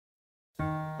Hi,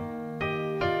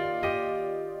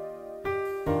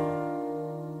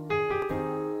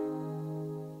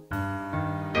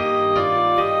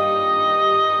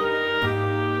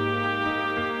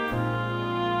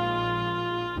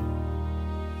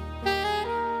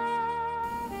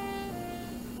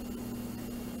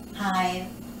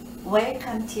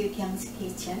 welcome to Kyong's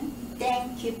Kitchen.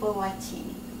 Thank you for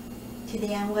watching.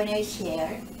 Today I'm going to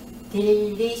share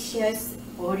delicious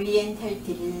Oriental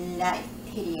delight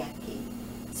teriyaki.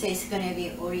 So it's going to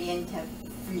be Oriental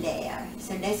flair.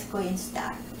 So let's go and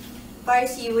start.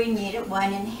 First you will need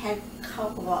 1.5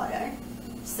 cup water.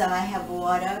 So I have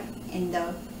water in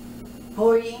the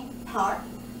boiling pot.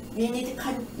 You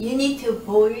need to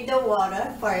boil the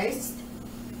water first.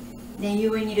 Then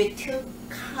you will need 2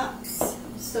 cups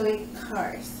soy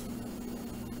curds.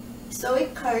 Soy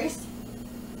curds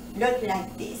look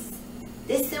like this.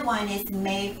 This one is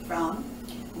made from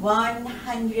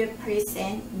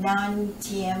 100%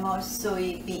 non-GMO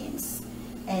soybeans,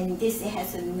 and this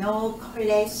has no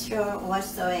cholesterol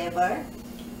whatsoever,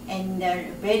 and they're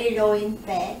very low in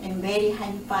fat and very high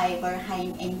in fiber, high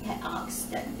in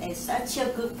antioxidant. It's such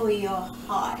a good for your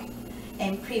heart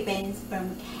and prevents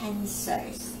from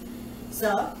cancers.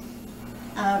 So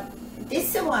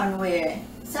this one where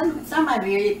some are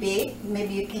really big,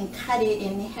 maybe you can cut it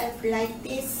in half like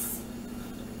this.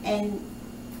 And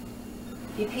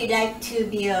if you like to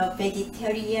be a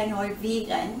vegetarian or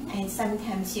vegan, and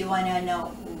sometimes you want to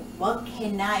know what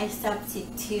can I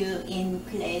substitute in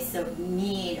place of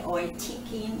meat or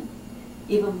chicken,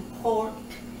 even pork,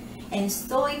 and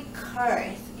soy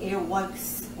curd, it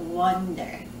works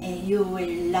wonder, and you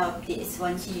will love this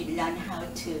once you learn how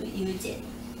to use it.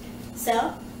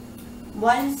 So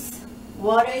once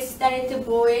water is starting to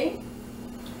boil,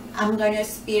 I'm going to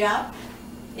speed up.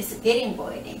 It's getting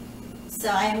boiling. So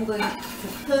I am going to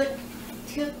put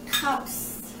 2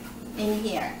 cups in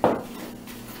here.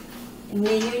 And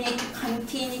then you need to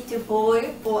continue to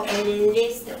boil for at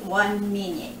least 1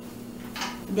 minute.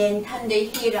 Then turn the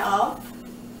heat off.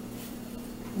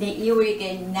 Then you will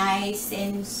get nice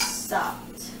and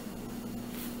soft.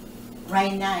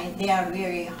 Right now they are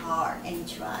very hard and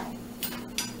dry.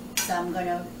 So I'm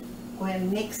gonna go and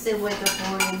mix it with the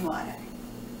boiling water.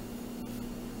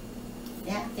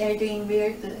 Yeah, they're doing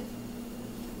real good.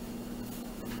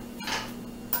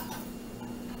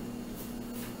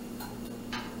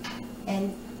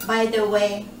 And by the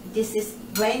way, this is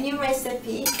brand new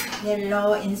recipe.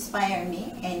 Hello inspired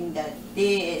me, and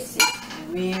this is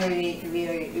really,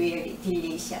 really, really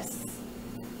delicious.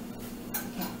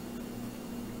 Okay.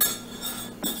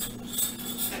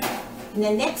 In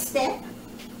the next step,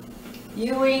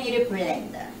 you will need a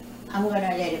blender. I'm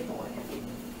gonna let it boil.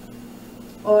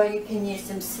 Or you can use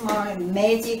some small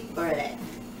magic blender.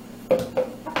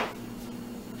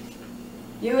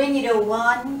 You will need a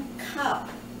 1 cup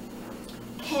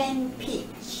canned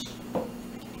peach.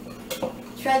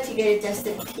 Try to get just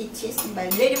the peaches, but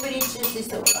a little bit of juice is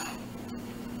alright.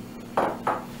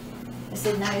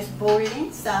 So now it's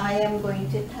boiling, so I am going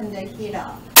to turn the heat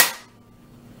off.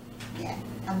 Yeah,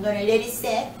 I'm going to let it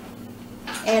set.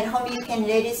 At home you can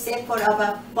let it set for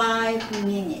about 5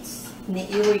 minutes. Then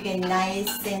it will get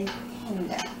nice and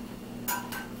tender.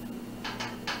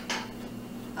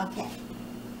 Okay.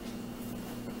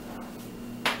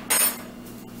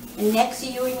 And next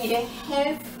you will need a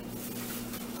half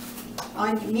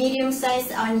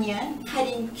medium-sized onion cut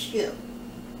in cube.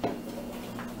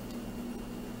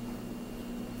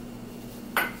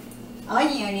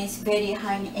 Onion is very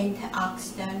high in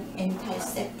antioxidant,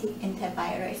 antiseptic,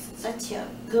 antivirus, such a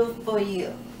good for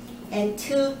you. And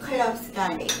 2 cloves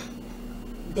garlic.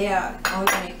 They are all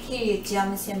going to kill you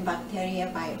germs and bacteria,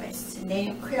 virus. And then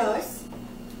you close.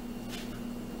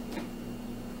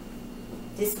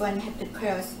 This one have to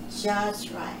close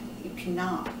just right. If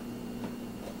not,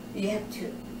 you have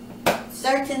to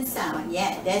certain sound.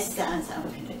 Yeah, that sounds I'm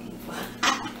looking for.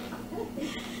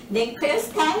 Then close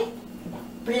tight,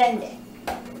 blend it.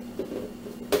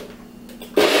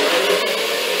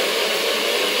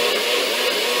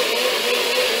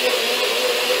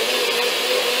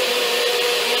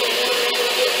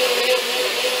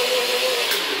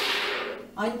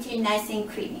 Until nice and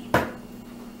creamy.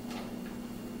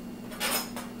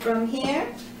 From here,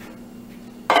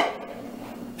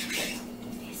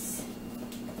 this.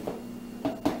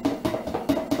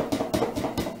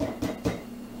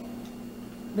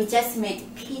 We just made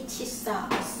peachy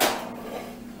sauce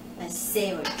and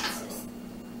savory sauce.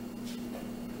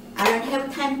 I don't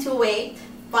have time to wait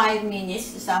 5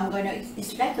 minutes, so I'm gonna,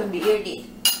 it's like a really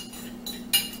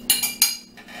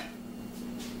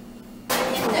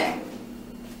tender.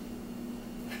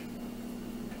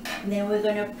 then we're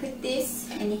gonna put this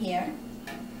in here.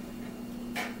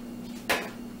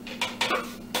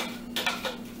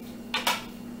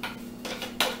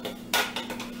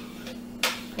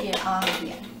 Put it on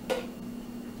here.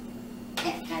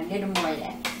 And a little more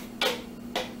left.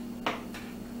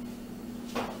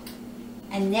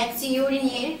 And next you will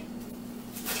need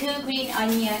 2 green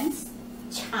onions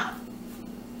chopped.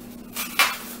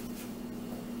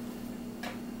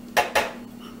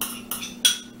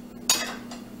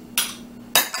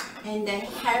 And the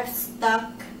half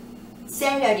stalk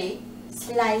celery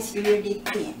sliced really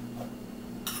thin.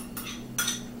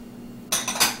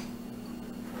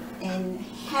 And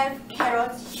half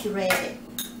carrot shredded.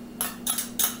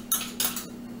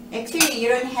 Actually, you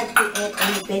don't have to add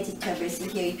any vegetables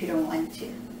here if you don't want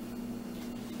to.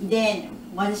 Then,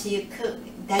 once you cook,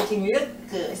 it doesn't look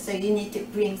good, so you need to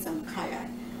bring some color.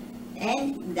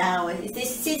 And now,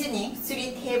 this seasoning,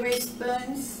 3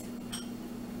 tablespoons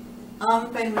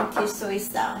unfermented soy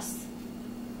sauce,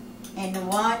 and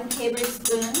 1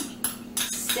 tablespoon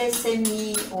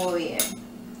sesame oil,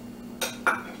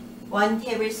 1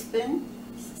 tablespoon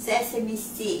sesame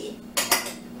seed,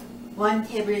 1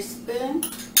 tablespoon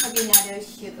turbinado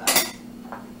sugar,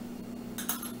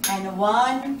 and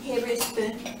 1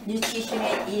 tablespoon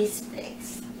nutritional yeast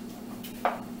flakes.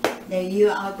 Then you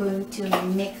are going to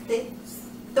mix it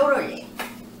thoroughly.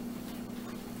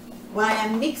 While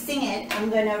I'm mixing it, I'm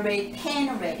going to ready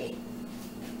pan ready.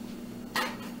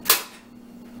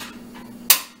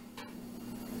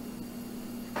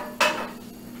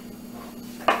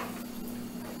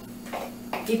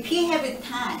 If you have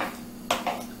time,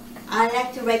 I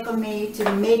like to recommend you to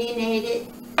marinate it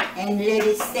and let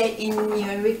it sit in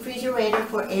your refrigerator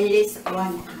for at least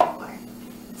 1 hour.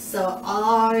 So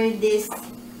all these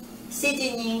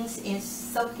seasonings is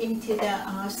soaked into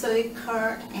the soy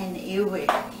curd and it will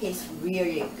taste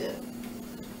really good.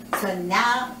 So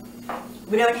now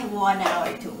we don't have 1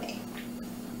 hour to wait.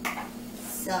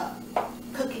 So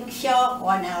cooking show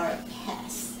 1 hour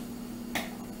pass.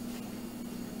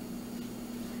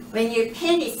 When your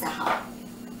pan is hot,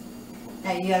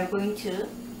 now you are going to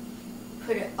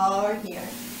put it all here.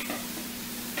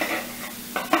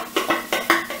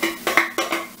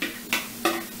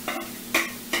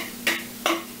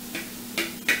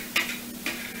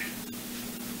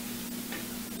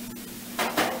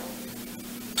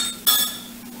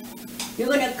 You're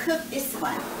going to cook this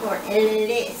one for at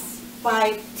least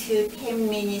 5 to 10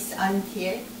 minutes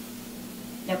until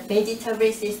the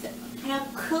vegetables is kind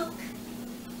of cooked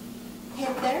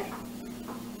tender.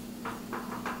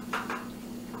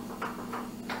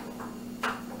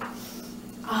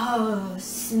 Oh,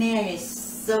 smell is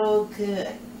so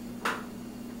good.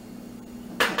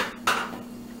 Okay.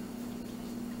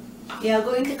 We are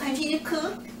going to continue to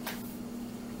cook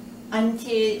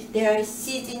until their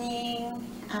seasoning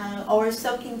all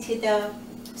soaked into the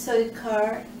soy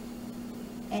curd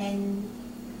and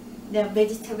the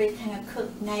vegetable kind of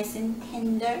cooked nice and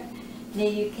tender.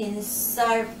 Then you can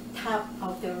serve top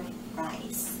of the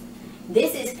rice.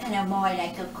 This is kind of more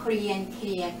like a Korean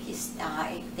teriyaki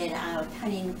style that I'll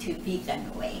turn into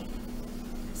vegan way.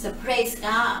 So praise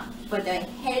God for the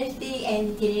healthy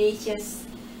and delicious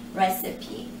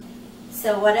recipe.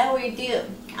 So what I will do,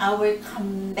 I will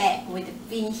come back with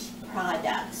finished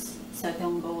products. So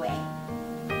don't go away.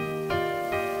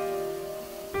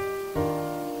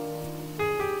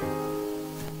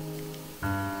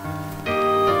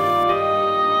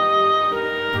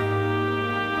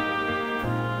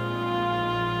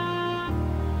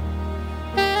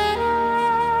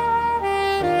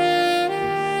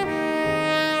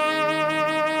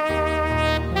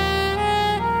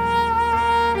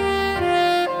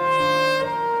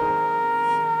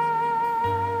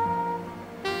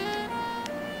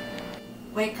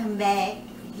 Welcome back.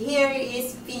 Here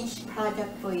is finished product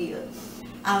for you.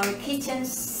 Our kitchen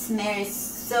smells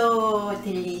so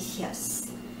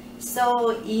delicious,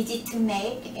 so easy to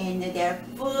make, and they're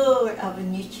full of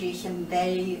nutrition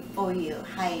value for you.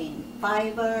 High in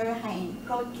fiber, high in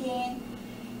protein,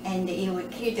 and it will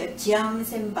kill the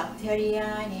germs and bacteria,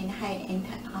 and high in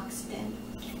antioxidant.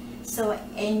 So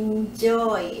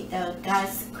enjoy the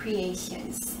God's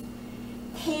creations.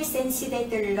 Taste and see that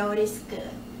the Lord is good.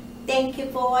 Thank you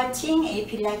for watching.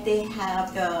 If you'd like to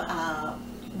have the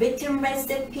written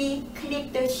recipe,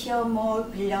 click the show more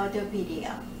below the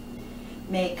video.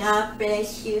 May God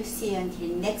bless you. See you until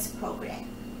next program.